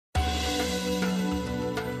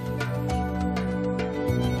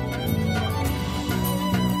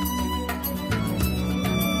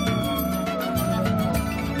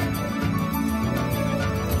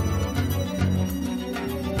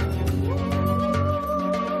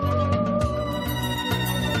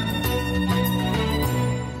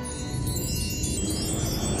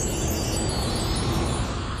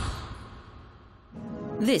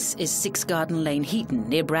This is 6 Garden Lane, Heaton,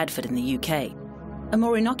 near Bradford in the UK. A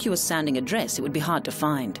more innocuous-sounding address it would be hard to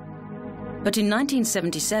find. But in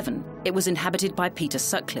 1977, it was inhabited by Peter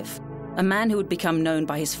Sutcliffe, a man who would become known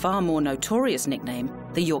by his far more notorious nickname,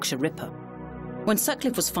 the Yorkshire Ripper. When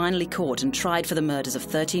Sutcliffe was finally caught and tried for the murders of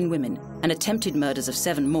 13 women and attempted murders of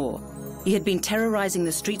 7 more, he had been terrorising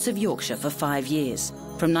the streets of Yorkshire for 5 years,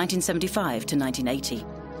 from 1975 to 1980.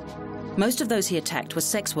 Most of those he attacked were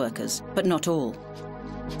sex workers, but not all.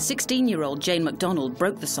 16-year-old Jane MacDonald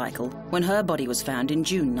broke the cycle when her body was found in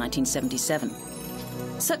June 1977.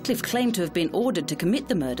 Sutcliffe claimed to have been ordered to commit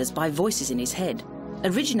the murders by voices in his head,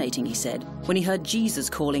 originating, he said, when he heard Jesus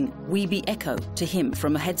calling "We be echo" to him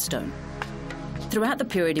from a headstone. Throughout the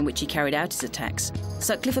period in which he carried out his attacks,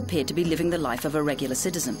 Sutcliffe appeared to be living the life of a regular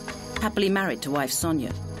citizen, happily married to wife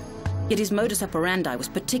Sonia. Yet his modus operandi was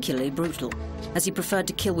particularly brutal, as he preferred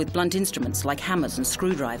to kill with blunt instruments like hammers and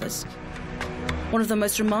screwdrivers. One of the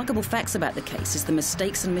most remarkable facts about the case is the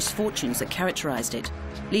mistakes and misfortunes that characterised it,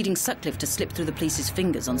 leading Sutcliffe to slip through the police's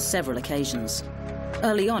fingers on several occasions.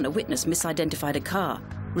 Early on, a witness misidentified a car,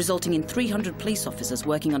 resulting in 300 police officers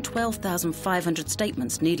working on 12,500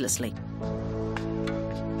 statements needlessly.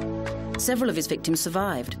 Several of his victims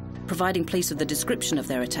survived, providing police with the description of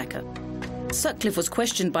their attacker. Sutcliffe was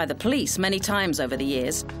questioned by the police many times over the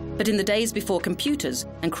years, but in the days before computers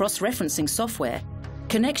and cross-referencing software,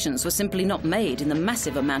 connections were simply not made in the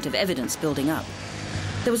massive amount of evidence building up.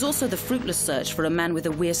 There was also the fruitless search for a man with a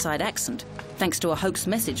Wearside accent, thanks to a hoax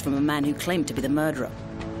message from a man who claimed to be the murderer.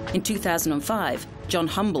 In 2005, John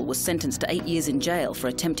Humble was sentenced to 8 years in jail for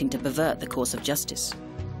attempting to pervert the course of justice.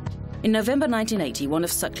 In November 1980, one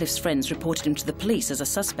of Sutcliffe's friends reported him to the police as a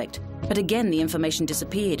suspect, but again the information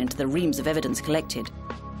disappeared into the reams of evidence collected.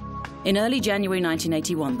 In early January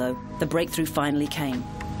 1981, though, the breakthrough finally came,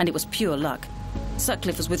 and it was pure luck.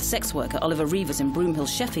 Sutcliffe was with sex worker Oliver Reevers in Broomhill,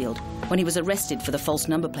 Sheffield, when he was arrested for the false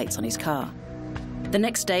number plates on his car. The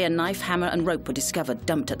next day, a knife, hammer and rope were discovered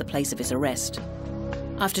dumped at the place of his arrest.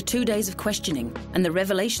 After 2 days of questioning and the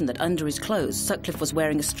revelation that under his clothes Sutcliffe was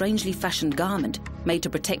wearing a strangely fashioned garment made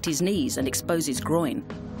to protect his knees and expose his groin,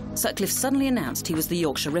 Sutcliffe suddenly announced he was the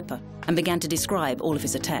Yorkshire Ripper and began to describe all of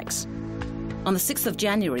his attacks. On the 6th of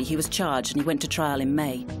January, he was charged and he went to trial in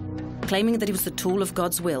May. Claiming that he was the tool of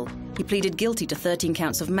God's will, he pleaded guilty to 13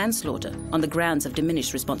 counts of manslaughter on the grounds of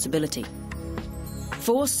diminished responsibility.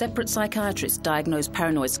 4 separate psychiatrists diagnosed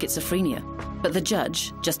paranoid schizophrenia, but the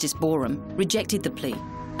judge, Justice Boreham, rejected the plea,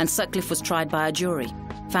 and Sutcliffe was tried by a jury,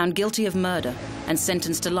 found guilty of murder, and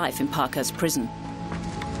sentenced to life in Parkhurst Prison.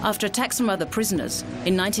 After attacks from other prisoners,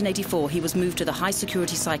 in 1984 he was moved to the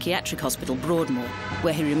high-security psychiatric hospital Broadmoor,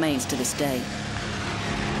 where he remains to this day.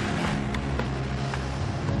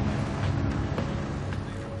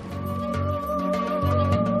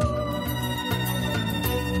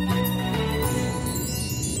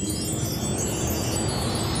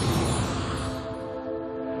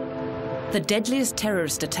 The deadliest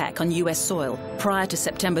terrorist attack on US soil prior to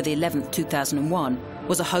September the 11th, 2001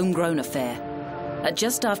 was a homegrown affair. At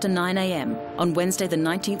just after 9 a.m. on Wednesday the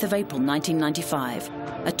 19th of April 1995,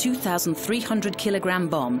 a 2,300-kilogram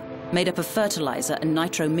bomb made up of fertiliser and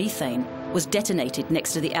nitromethane was detonated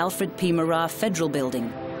next to the Alfred P. MURRAH Federal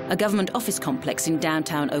Building, a government office complex in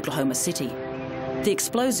downtown Oklahoma City. The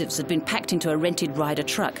explosives had been packed into a rented RYDER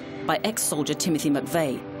truck by ex-soldier Timothy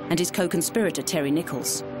McVeigh and his co-conspirator Terry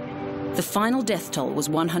Nichols. The final death toll was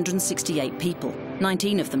 168 people,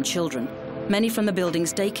 19 of them children, many from the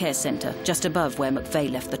building's daycare centre just above where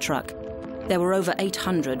McVeigh left the truck. There were over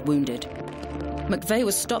 800 wounded. McVeigh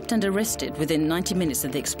was stopped and arrested within 90 minutes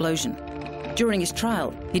of the explosion. During his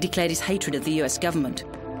trial, he declared his hatred of the US government.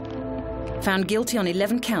 Found guilty on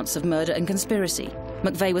 11 counts of murder and conspiracy,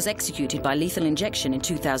 McVeigh was executed by lethal injection in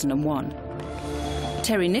 2001.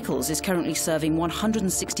 Terry Nichols is currently serving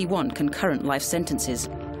 161 concurrent life sentences,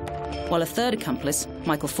 while a third accomplice,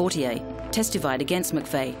 Michael Fortier, testified against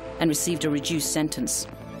McVeigh and received a reduced sentence.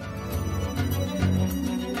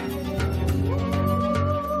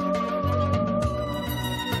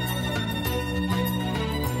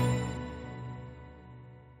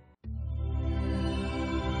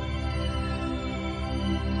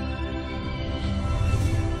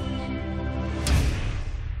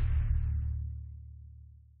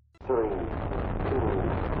 Three, two,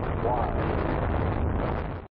 one.